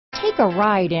Take a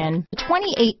ride in the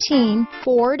 2018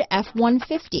 Ford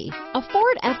F-150. A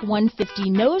Ford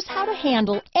F-150 knows how to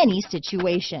handle any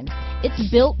situation. It's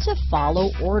built to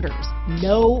follow orders,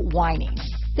 no whining.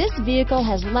 This vehicle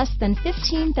has less than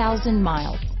 15,000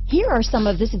 miles. Here are some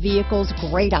of this vehicle's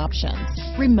great options: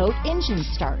 remote engine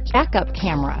start, backup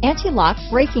camera, anti-lock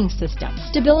braking system,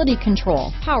 stability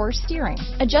control, power steering,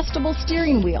 adjustable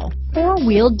steering wheel,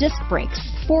 four-wheel disc brakes,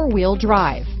 four-wheel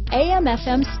drive,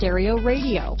 AM/FM stereo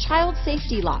radio, child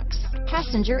safety locks,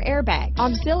 passenger airbag,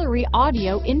 auxiliary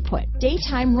audio input,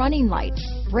 daytime running lights,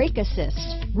 brake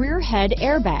assist, rear head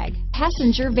airbag,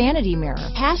 passenger vanity mirror,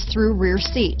 pass-through rear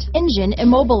seat, engine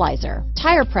immobilizer,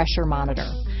 tire pressure monitor.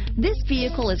 This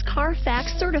vehicle is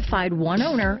Carfax certified one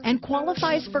owner and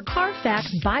qualifies for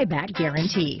Carfax buyback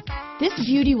guarantee. This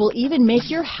beauty will even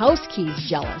make your house keys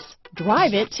jealous.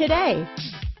 Drive it today.